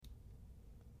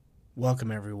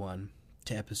Welcome, everyone,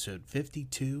 to episode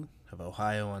 52 of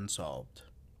Ohio Unsolved.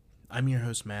 I'm your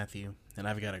host, Matthew, and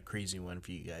I've got a crazy one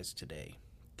for you guys today.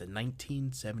 The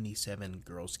 1977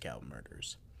 Girl Scout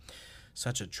murders.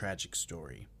 Such a tragic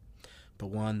story, but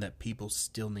one that people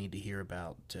still need to hear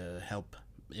about to help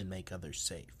and make others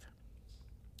safe.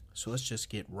 So let's just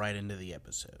get right into the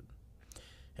episode.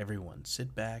 Everyone,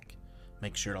 sit back,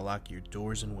 make sure to lock your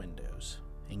doors and windows,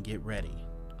 and get ready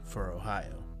for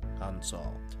Ohio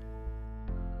Unsolved.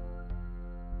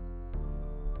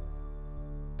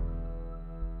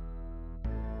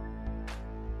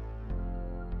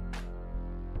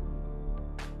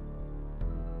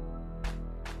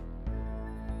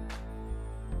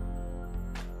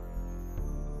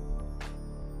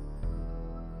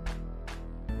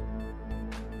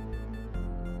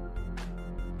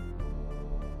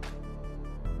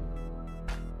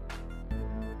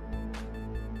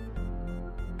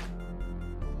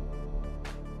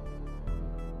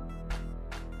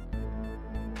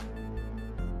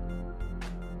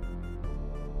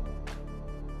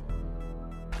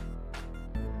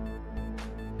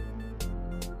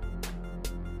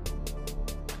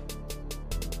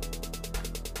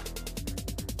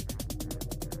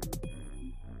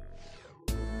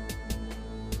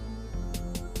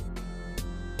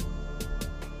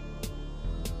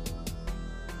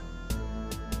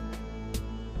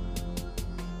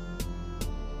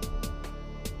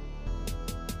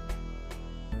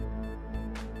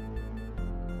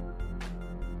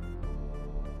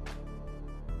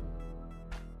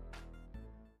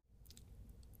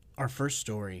 Our first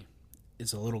story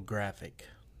is a little graphic,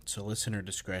 so listener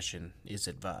discretion is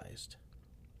advised.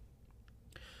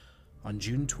 On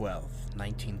June 12,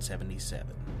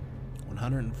 1977,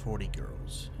 140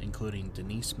 girls, including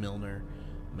Denise Milner,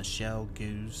 Michelle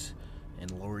Goose,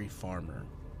 and Lori Farmer,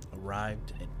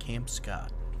 arrived at Camp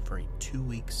Scott for a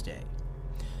 2-week stay.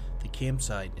 The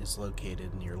campsite is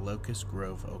located near Locust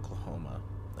Grove, Oklahoma,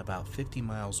 about 50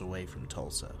 miles away from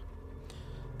Tulsa.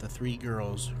 The 3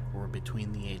 girls were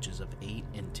between the ages of 8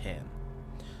 and 10.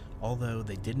 Although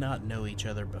they did not know each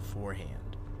other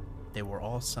beforehand, they were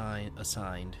all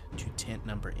assigned to tent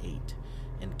number 8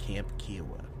 in Camp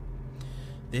Kiowa.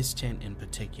 This tent in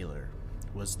particular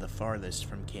was the farthest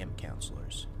from camp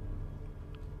counselors.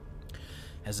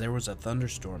 As there was a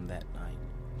thunderstorm that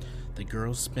night, the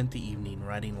girls spent the evening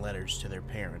writing letters to their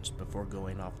parents before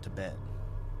going off to bed.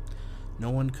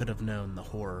 No one could have known the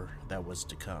horror that was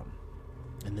to come.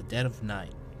 In the dead of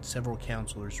night, several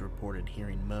counselors reported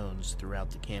hearing moans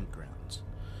throughout the campgrounds.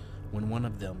 When one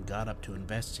of them got up to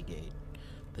investigate,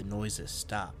 the noises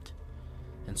stopped,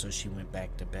 and so she went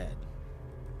back to bed.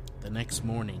 The next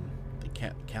morning,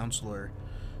 the counselor,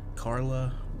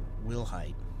 Carla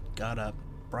Wilhite, got up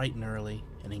bright and early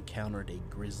and encountered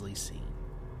a grisly scene.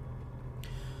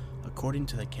 According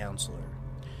to the counselor,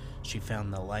 she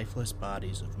found the lifeless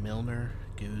bodies of Milner,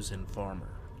 Goose, and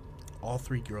Farmer. All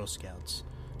 3 Girl Scouts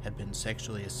had been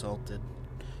sexually assaulted,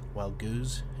 while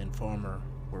Goose and Farmer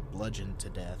were bludgeoned to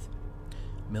death.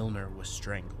 Milner was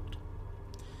strangled.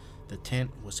 The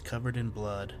tent was covered in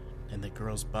blood, and the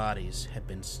girls' bodies had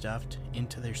been stuffed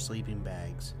into their sleeping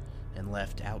bags and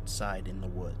left outside in the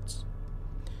woods.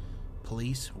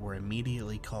 Police were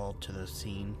immediately called to the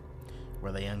scene,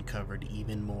 where they uncovered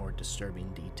even more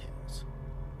disturbing details.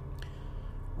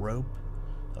 Rope,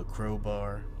 a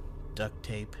crowbar, duct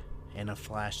tape, and a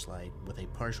flashlight with a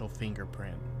partial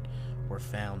fingerprint were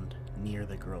found near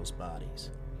the girls'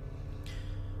 bodies.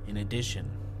 In addition,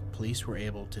 police were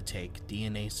able to take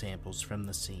DNA samples from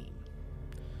the scene.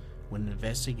 When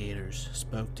investigators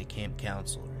spoke to camp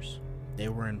counselors, they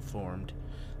were informed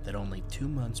that only 2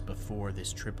 months before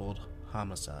this triple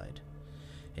homicide,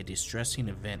 a distressing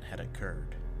event had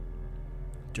occurred.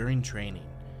 During training,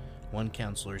 one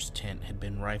counselor's tent had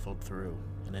been rifled through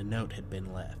and a note had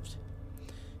been left.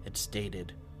 It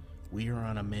stated, "We are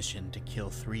on a mission to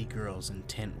kill 3 girls in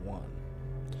Tent 1.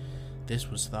 This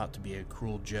was thought to be a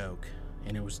cruel joke,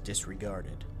 and it was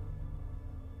disregarded.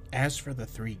 As for the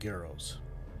 3 girls,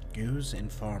 Goose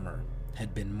and Farmer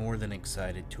had been more than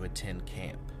excited to attend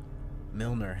camp.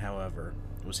 Milner, however,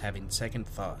 was having second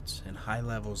thoughts and high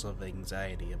levels of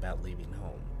anxiety about leaving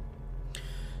home.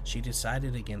 She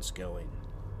decided against going,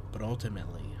 but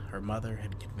ultimately her mother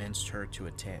had convinced her to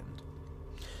attend.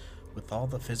 With all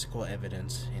the physical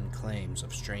evidence and claims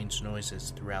of strange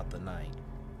noises throughout the night,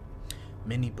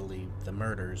 many believed the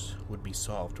murders would be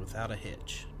solved without a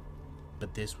hitch,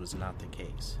 but this was not the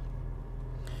case.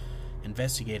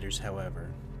 Investigators,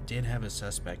 however, did have a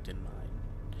suspect in mind,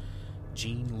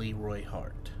 Jean Leroy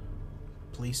Hart.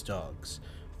 Police dogs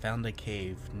found a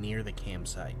cave near the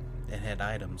campsite that had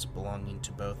items belonging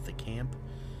to both the camp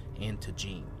and to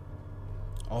Jean.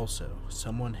 Also,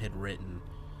 someone had written,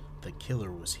 "The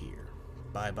killer was here.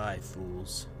 Bye-bye,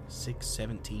 fools.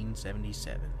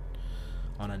 6/17/77,"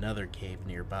 on another cave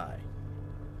nearby.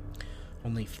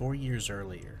 Only 4 years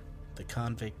earlier, the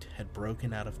convict had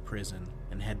broken out of prison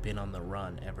and had been on the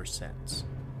run ever since.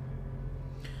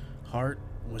 Hart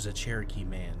was a Cherokee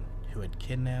man who had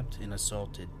kidnapped and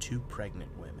assaulted 2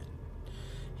 pregnant women.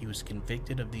 He was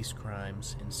convicted of these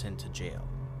crimes and sent to jail.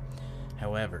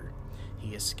 However,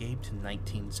 he escaped in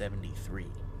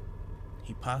 1973.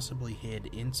 He possibly hid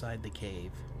inside the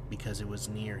cave because it was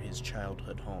near his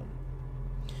childhood home.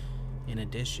 In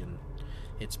addition,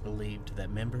 it's believed that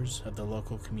members of the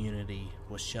local community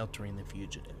was sheltering the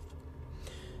fugitive.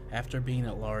 After being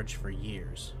at large for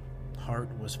years,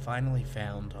 Hart was finally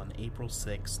found on April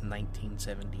 6,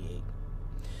 1978.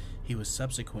 He was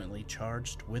subsequently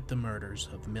charged with the murders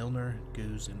of Milner,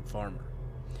 Goose, and Farmer.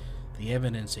 The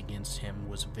evidence against him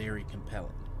was very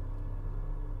compelling.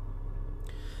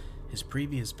 His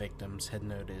previous victims had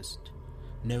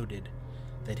noted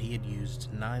that he had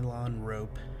used nylon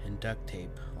rope and duct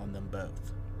tape on them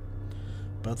both.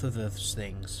 Both of those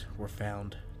things were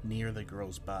found near the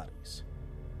girls' bodies.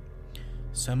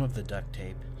 Some of the duct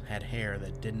tape had hair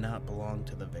that did not belong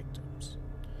to the victims.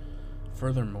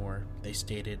 Furthermore, they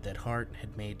stated that Hart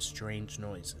had made strange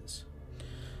noises.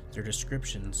 Their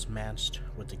descriptions matched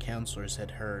what the counselors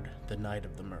had heard the night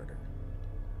of the murder.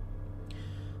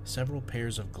 Several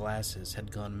pairs of glasses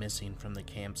had gone missing from the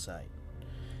campsite,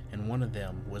 and one of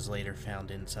them was later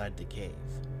found inside the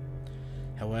cave.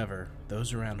 However,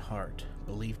 those around Hart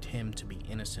believed him to be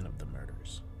innocent of the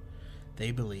murders.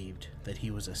 They believed that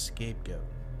he was a scapegoat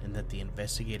and that the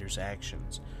investigators'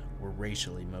 actions were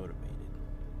racially motivated.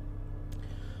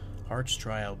 Hart's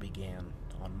trial began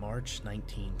on March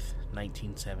 19,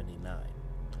 1979.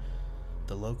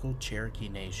 The local Cherokee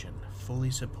Nation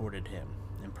fully supported him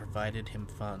and provided him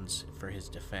funds for his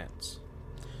defense.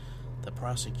 The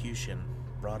prosecution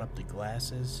brought up the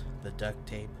glasses, the duct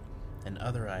tape, and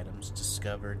other items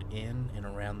discovered in and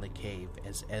around the cave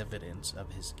as evidence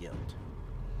of his guilt.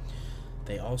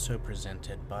 They also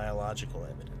presented biological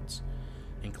evidence,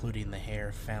 including the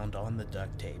hair found on the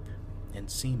duct tape and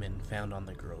semen found on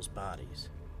the girls' bodies.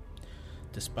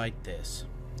 Despite this,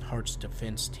 Hart's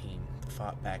defense team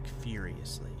fought back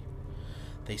furiously.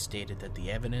 They stated that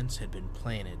the evidence had been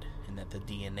planted and that the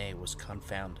DNA was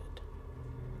confounded.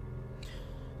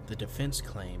 The defense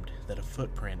claimed that a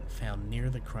footprint found near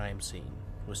the crime scene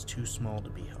was too small to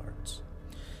be Hart's,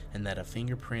 and that a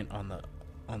fingerprint on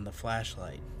the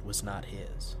flashlight was not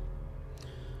his.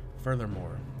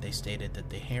 Furthermore, they stated that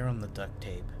the hair on the duct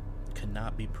tape could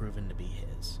not be proven to be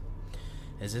his.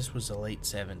 As this was the late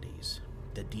 70s,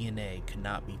 the DNA could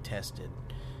not be tested,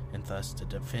 and thus the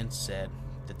defense said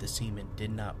that the semen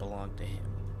did not belong to him.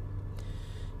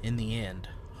 In the end,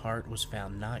 Hart was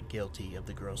found not guilty of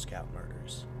the Girl Scout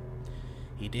murders.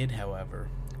 He did, however,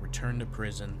 return to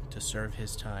prison to serve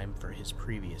his time for his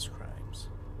previous crimes.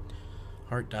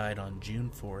 Hart died on June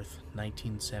 4th,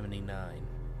 1979,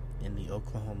 in the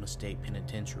Oklahoma State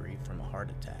Penitentiary from a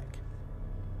heart attack.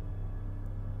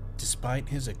 Despite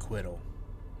his acquittal,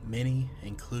 many,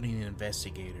 including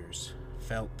investigators,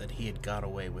 felt that he had got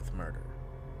away with murder.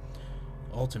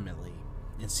 Ultimately,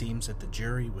 it seems that the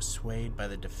jury was swayed by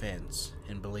the defense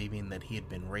in believing that he had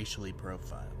been racially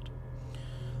profiled,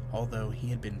 although he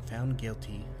had been found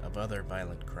guilty of other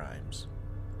violent crimes.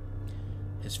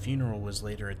 His funeral was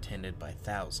later attended by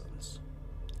thousands.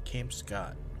 Camp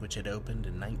Scott, which had opened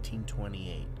in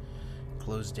 1928,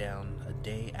 closed down a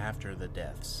day after the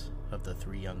deaths of the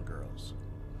 3 young girls.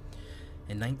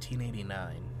 In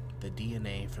 1989, the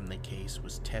DNA from the case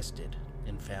was tested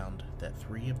and found that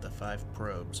 3 of the 5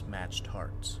 probes matched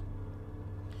Hart's.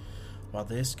 While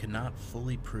this could not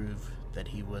fully prove that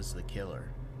he was the killer,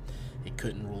 it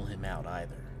couldn't rule him out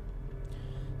either.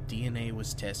 DNA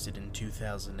was tested in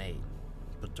 2008,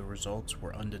 but the results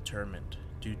were undetermined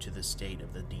due to the state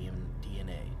of the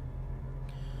DNA.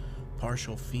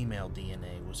 Partial female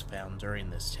DNA was found during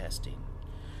this testing,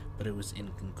 but it was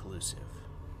inconclusive.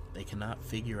 They cannot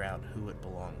figure out who it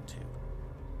belonged to.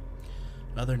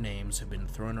 Other names have been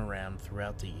thrown around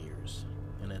throughout the years,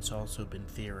 and it's also been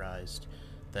theorized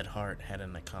that Hart had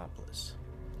an accomplice.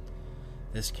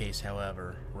 This case,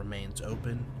 however, remains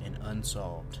open and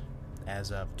unsolved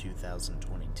as of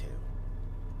 2022.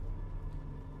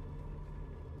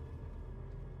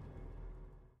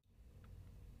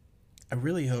 I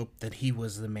really hope that he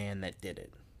was the man that did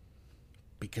it,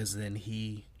 because then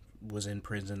he was in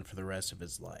prison for the rest of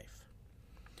his life.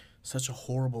 Such a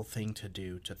horrible thing to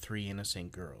do to 3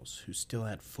 innocent girls who still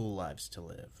had full lives to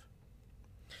live.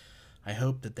 I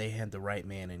hope that they had the right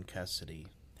man in custody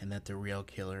and that the real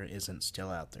killer isn't still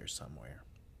out there somewhere.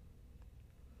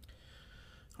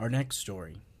 Our next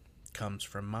story comes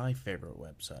from my favorite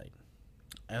website.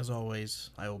 As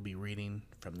always, I will be reading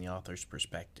from the author's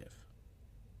perspective.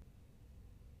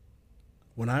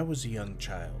 When I was a young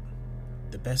child,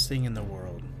 the best thing in the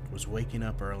world was waking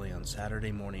up early on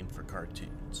Saturday morning for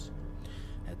cartoons.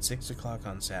 At 6 o'clock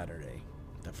on Saturday,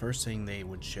 the first thing they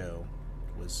would show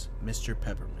was Mr.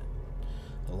 Peppermint,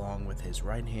 along with his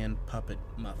right-hand puppet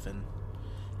Muffin,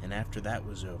 and after that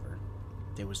was over,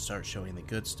 they would start showing the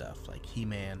good stuff like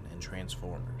He-Man and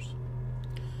Transformers.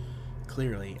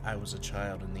 Clearly, I was a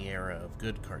child in the era of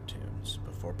good cartoons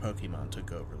before Pokemon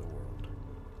took over the world.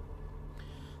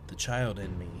 The child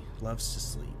in me loves to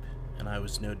sleep, and I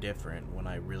was no different when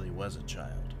I really was a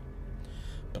child.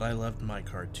 But I loved my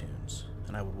cartoons,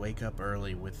 and I would wake up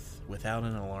early without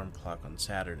an alarm clock on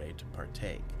Saturday to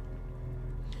partake.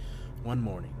 One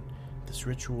morning, this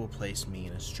ritual placed me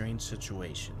in a strange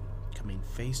situation, coming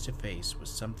face to face with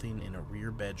something in a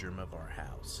rear bedroom of our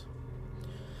house.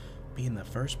 Being the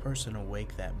first person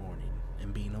awake that morning,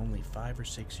 and being only 5 or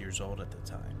 6 years old at the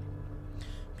time,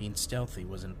 being stealthy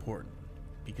was important,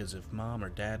 because if Mom or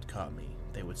Dad caught me,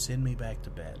 they would send me back to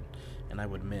bed, and I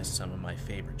would miss some of my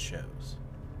favorite shows.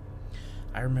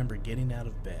 I remember getting out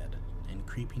of bed and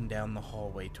creeping down the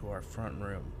hallway to our front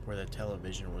room where the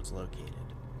television was located,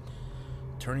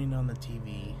 turning on the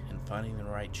TV and finding the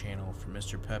right channel for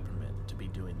Mr. Peppermint to be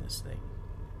doing this thing.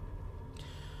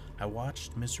 I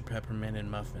watched Mr. Peppermint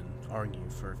and Muffin argue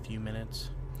for a few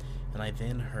minutes, and I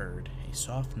then heard a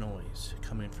soft noise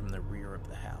coming from the rear of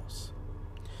the house.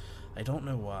 I don't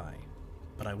know why,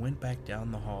 but I went back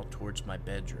down the hall towards my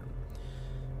bedroom,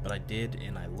 but I did,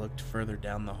 and I looked further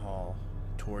down the hall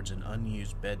towards an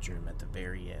unused bedroom at the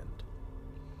very end.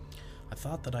 I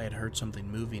thought that I had heard something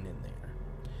moving in there,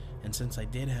 and since I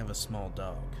did have a small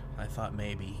dog, I thought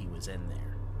maybe he was in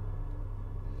there.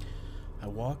 I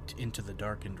walked into the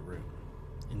darkened room,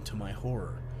 and to my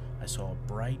horror, I saw a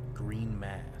bright green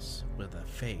mass with a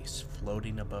face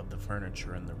floating above the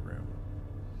furniture in the room.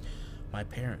 My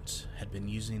parents had been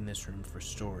using this room for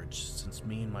storage since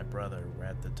me and my brother were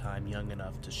at the time young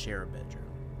enough to share a bedroom.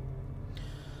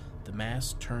 The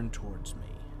mass turned towards me,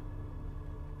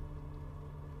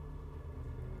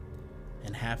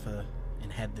 and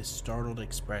had this startled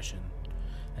expression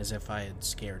as if I had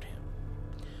scared him.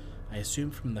 I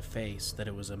assumed from the face that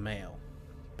it was a male,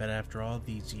 but after all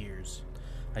these years,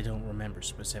 I don't remember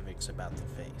specifics about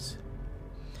the face.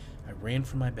 I ran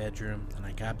from my bedroom, and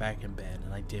I got back in bed,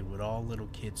 and I did what all little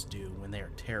kids do when they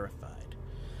are terrified,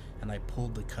 and I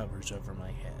pulled the covers over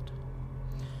my head.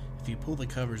 If you pull the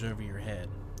covers over your head,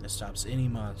 it stops any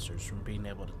monsters from being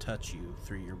able to touch you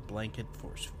through your blanket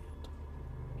force field.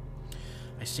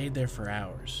 I stayed there for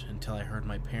hours until I heard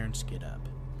my parents get up,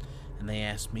 and they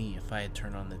asked me if I had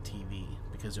turned on the TV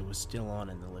because it was still on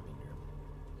in the living room.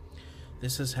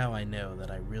 This is how I know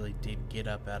that I really did get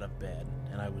up out of bed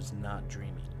and I was not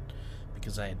dreaming,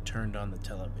 because I had turned on the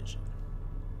television.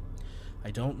 I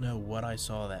don't know what I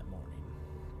saw that morning,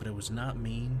 but it was not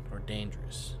mean or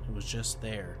dangerous. It was just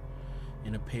there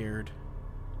and appeared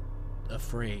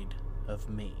afraid of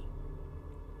me.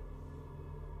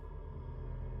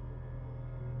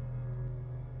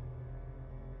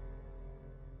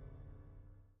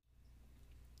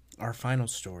 Our final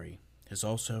story is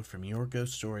also from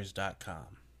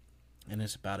YourGhostStories.com, and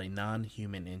is about a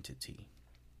non-human entity.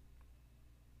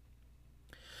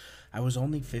 I was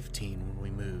only 15 when we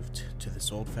moved to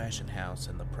this old-fashioned house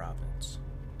in the province.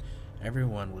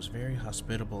 Everyone was very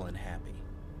hospitable and happy.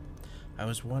 I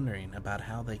was wondering about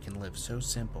how they can live so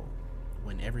simple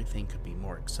when everything could be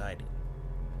more exciting.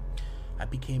 I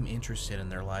became interested in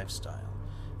their lifestyle,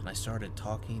 and I started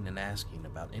talking and asking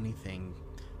about anything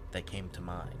that came to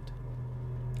mind,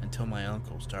 until my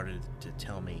uncle started to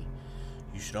tell me,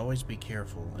 "You should always be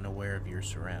careful and aware of your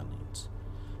surroundings,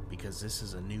 because this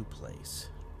is a new place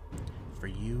for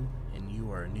you, and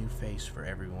you are a new face for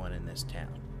everyone in this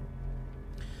town."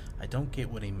 I don't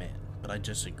get what he meant, but I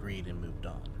just agreed and moved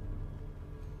on.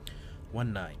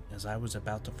 One night, as I was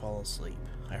about to fall asleep,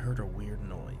 I heard a weird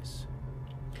noise.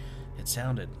 It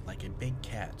sounded like a big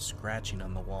cat scratching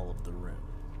on the wall of the room,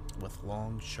 with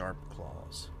long, sharp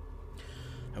claws.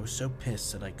 I was so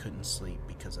pissed that I couldn't sleep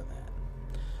because of that.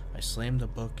 I slammed a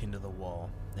book into the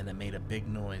wall, and it made a big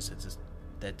noise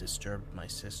that disturbed my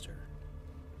sister.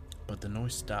 But the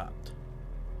noise stopped.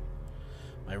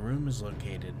 My room is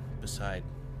located beside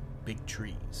big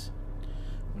trees.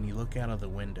 When you look out of the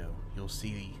window, you'll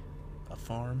see a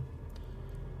farm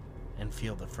and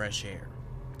feel the fresh air.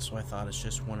 so I thought it's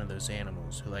just one of those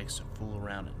animals who likes to fool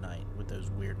around at night with those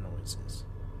weird noises.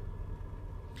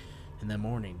 In the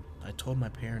morning, I told my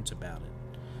parents about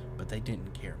it, but they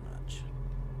didn't care much.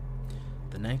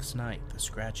 The next night, the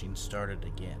scratching started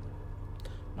again.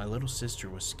 My little sister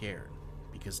was scared,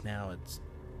 because now it's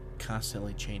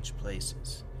constantly changed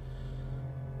places.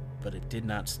 But it did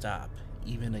not stop,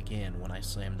 even again when I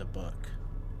slammed the book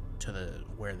to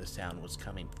where the sound was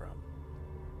coming from.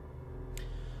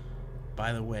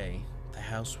 By the way, the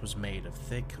house was made of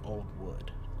thick old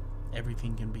wood.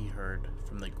 Everything can be heard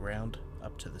from the ground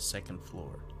up to the second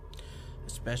floor,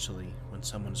 especially when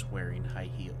someone's wearing high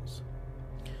heels.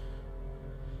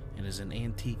 It is an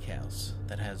antique house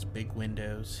that has big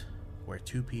windows where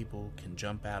two people can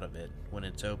jump out of it when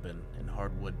it's open, and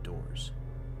hardwood doors.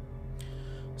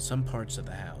 Some parts of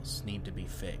the house need to be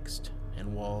fixed,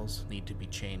 and walls need to be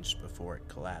changed before it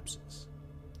collapses.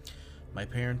 My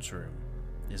parents' room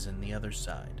is in the other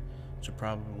side, so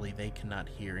probably they cannot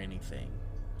hear anything,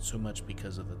 so much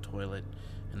because of the toilet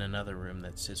and another room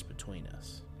that sits between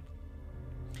us.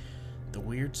 The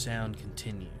weird sound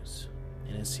continues,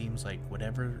 and it seems like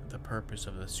whatever the purpose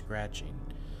of the scratching,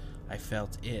 I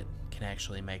felt it can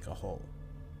actually make a hole.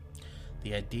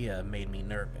 The idea made me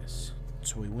nervous,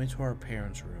 so we went to our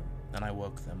parents' room and I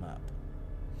woke them up.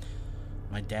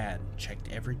 My dad checked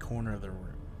every corner of the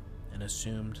room and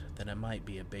assumed that it might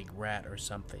be a big rat or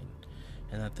something,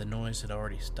 and that the noise had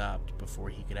already stopped before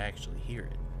he could actually hear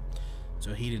it,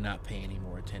 so he did not pay any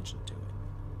more attention to it.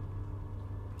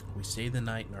 We stayed the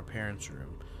night in our parents'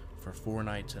 room for 4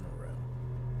 nights in a row.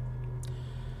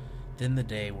 Then the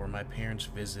day where my parents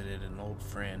visited an old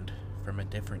friend from a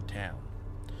different town,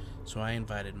 so I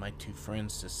invited my 2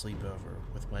 friends to sleep over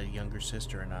with my younger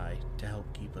sister and I to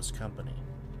help keep us company.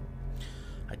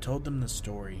 I told them the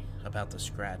story about the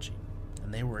scratching,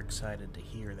 and they were excited to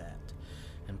hear that,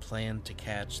 and planned to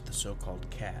catch the so-called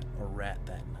cat or rat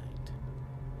that night.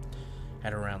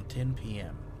 At around 10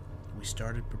 p.m., we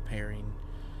started preparing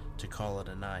to call it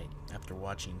a night after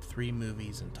watching 3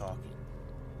 movies and talking.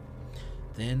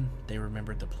 Then they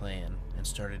remembered the plan and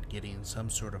started getting some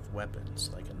sort of weapons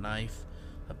like a knife,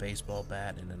 a baseball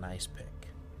bat, and an ice pick.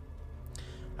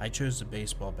 I chose the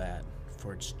baseball bat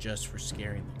for it's just for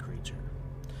scaring the creature.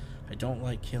 I don't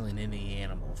like killing any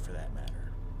animal for that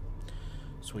matter.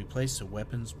 So we placed the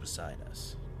weapons beside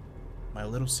us. My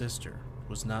little sister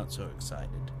was not so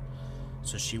excited,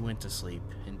 so she went to sleep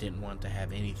and didn't want to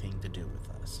have anything to do with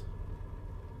us.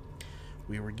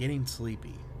 We were getting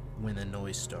sleepy when the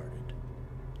noise started.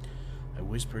 I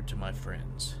whispered to my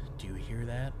friends, "Do you hear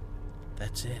that?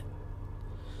 That's it."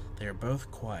 They are both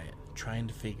quiet, trying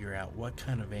to figure out what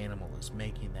kind of animal is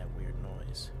making that weird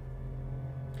noise.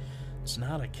 It's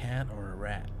not a cat or a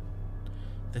rat.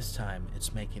 This time,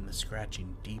 it's making the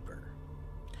scratching deeper.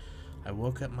 I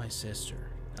woke up my sister,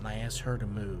 and I asked her to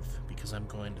move because I'm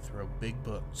going to throw big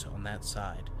books on that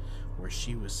side where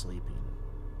she was sleeping,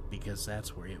 because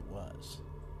that's where it was.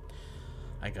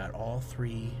 I got all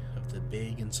 3 of the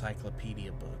big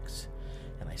encyclopedia books,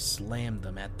 and I slammed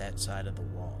them at that side of the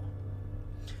wall.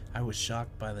 I was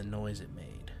shocked by the noise it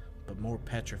made, but more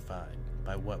petrified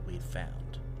by what we'd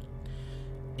found.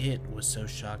 It was so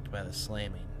shocked by the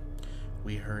slamming,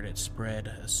 we heard it spread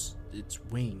its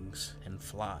wings and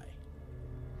fly.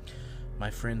 My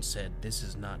friend said, "This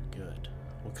is not good.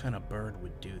 What kind of bird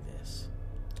would do this?"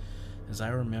 As I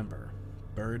remember,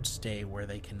 birds stay where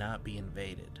they cannot be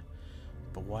invaded,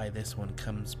 but why this one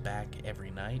comes back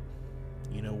every night?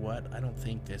 You know what? I don't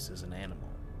think this is an animal.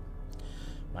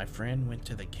 My friend went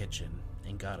to the kitchen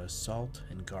and got us salt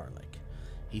and garlic.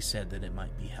 He said that it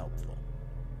might be helpful.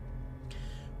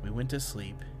 We went to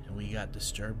sleep, and we got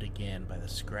disturbed again by the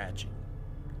scratching.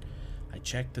 I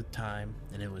checked the time,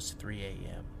 and it was 3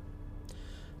 a.m.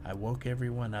 I woke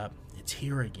everyone up. It's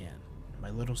here again.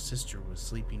 My little sister was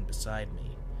sleeping beside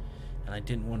me, and I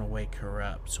didn't want to wake her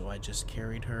up, so I just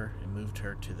carried her and moved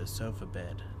her to the sofa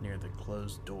bed near the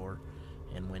closed door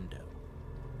and window.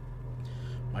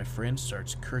 My friend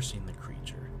starts cursing the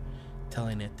creature,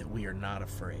 telling it that we are not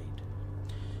afraid.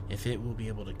 If it will be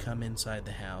able to come inside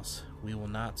the house, we will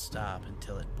not stop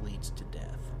until it bleeds to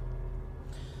death.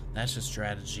 That's a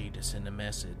strategy to send a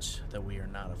message that we are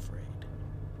not afraid.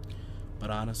 But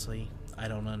honestly, I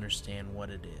don't understand what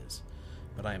it is,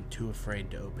 but I am too afraid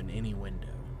to open any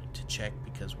window to check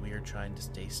because we are trying to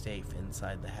stay safe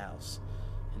inside the house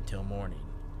until morning,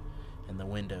 and the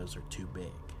windows are too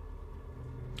big.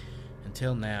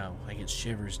 Until now, I get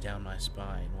shivers down my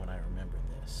spine when I remember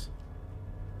this.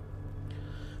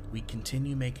 We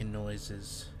continue making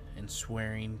noises and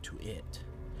swearing to it,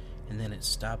 and then it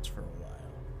stops for a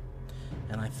while,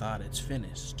 and I thought it's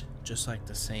finished, just like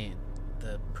the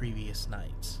the previous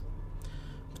nights.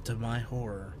 But to my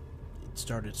horror, it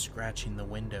started scratching the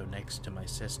window next to my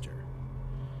sister.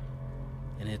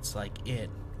 And it's like it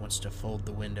wants to fold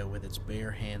the window with its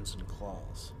bare hands and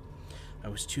claws. I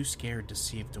was too scared to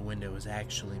see if the window was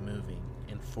actually moving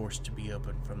and forced to be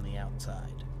opened from the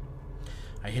outside.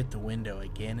 I hit the window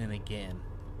again and again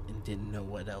and didn't know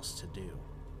what else to do.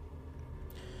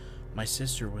 My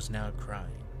sister was now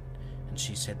crying, and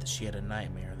she said that she had a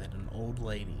nightmare that an old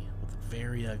lady with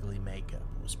very ugly makeup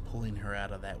was pulling her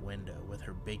out of that window with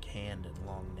her big hand and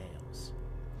long nails.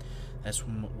 That's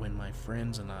when my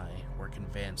friends and I were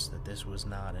convinced that this was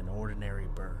not an ordinary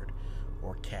bird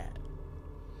or cat.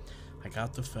 I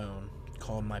got the phone,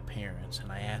 called my parents,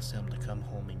 and I asked them to come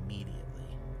home immediately.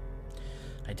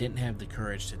 I didn't have the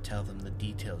courage to tell them the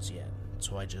details yet,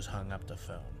 so I just hung up the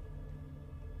phone.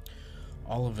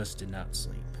 All of us did not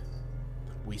sleep.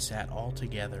 We sat all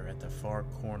together at the far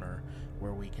corner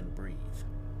where we can breathe.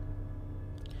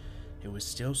 It was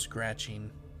still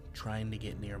scratching, trying to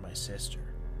get near my sister,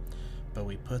 but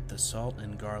we put the salt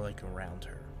and garlic around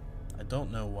her. I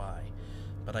don't know why,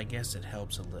 but I guess it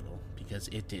helps a little because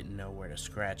it didn't know where to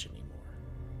scratch anymore.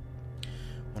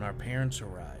 When our parents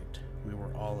arrived, we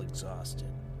were all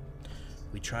exhausted.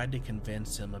 We tried to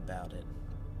convince them about it,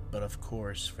 but of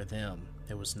course, for them,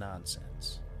 it was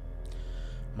nonsense.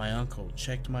 My uncle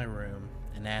checked my room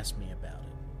and asked me about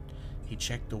it. He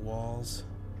checked the walls,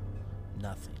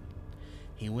 nothing.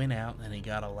 He went out and he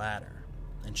got a ladder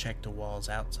and checked the walls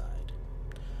outside.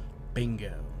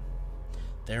 Bingo!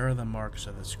 There are the marks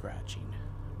of the scratching,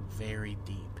 very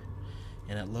deep,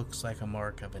 and it looks like a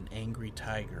mark of an angry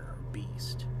tiger or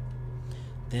beast.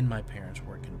 Then my parents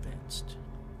were convinced.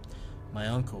 My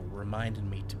uncle reminded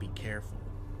me to be careful,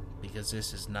 because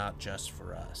this is not just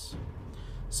for us.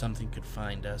 Something could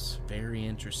find us very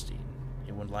interesting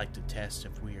and would like to test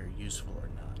if we are useful or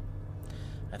not.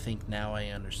 I think now I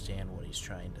understand what he's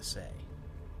trying to say.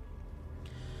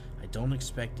 I don't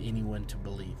expect anyone to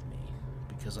believe me,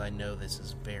 because I know this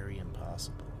is very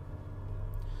impossible.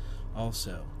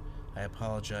 Also, I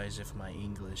apologize if my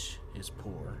English is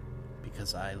poor,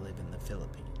 because I live in the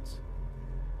Philippines.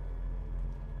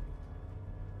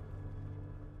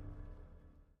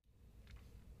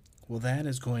 Well, that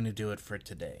is going to do it for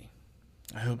today.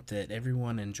 I hope that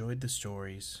everyone enjoyed the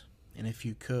stories, and if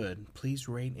you could, please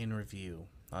rate and review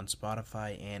on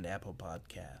Spotify and Apple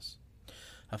Podcasts.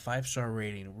 A 5-star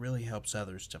rating really helps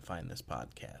others to find this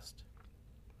podcast.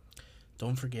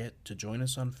 Don't forget to join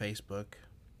us on Facebook,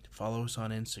 follow us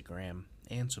on Instagram,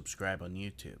 and subscribe on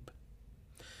YouTube.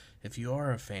 If you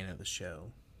are a fan of the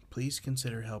show, please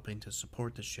consider helping to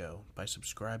support the show by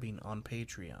subscribing on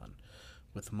Patreon,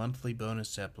 with monthly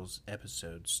bonus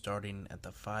episodes starting at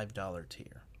the $5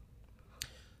 tier.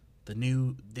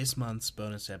 This month's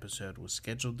bonus episode was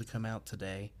scheduled to come out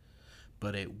today,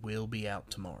 but it will be out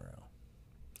tomorrow.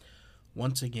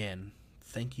 Once again,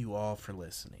 thank you all for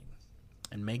listening,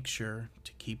 and make sure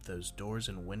to keep those doors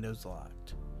and windows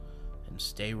locked, and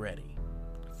stay ready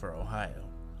for Ohio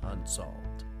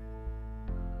Unsolved.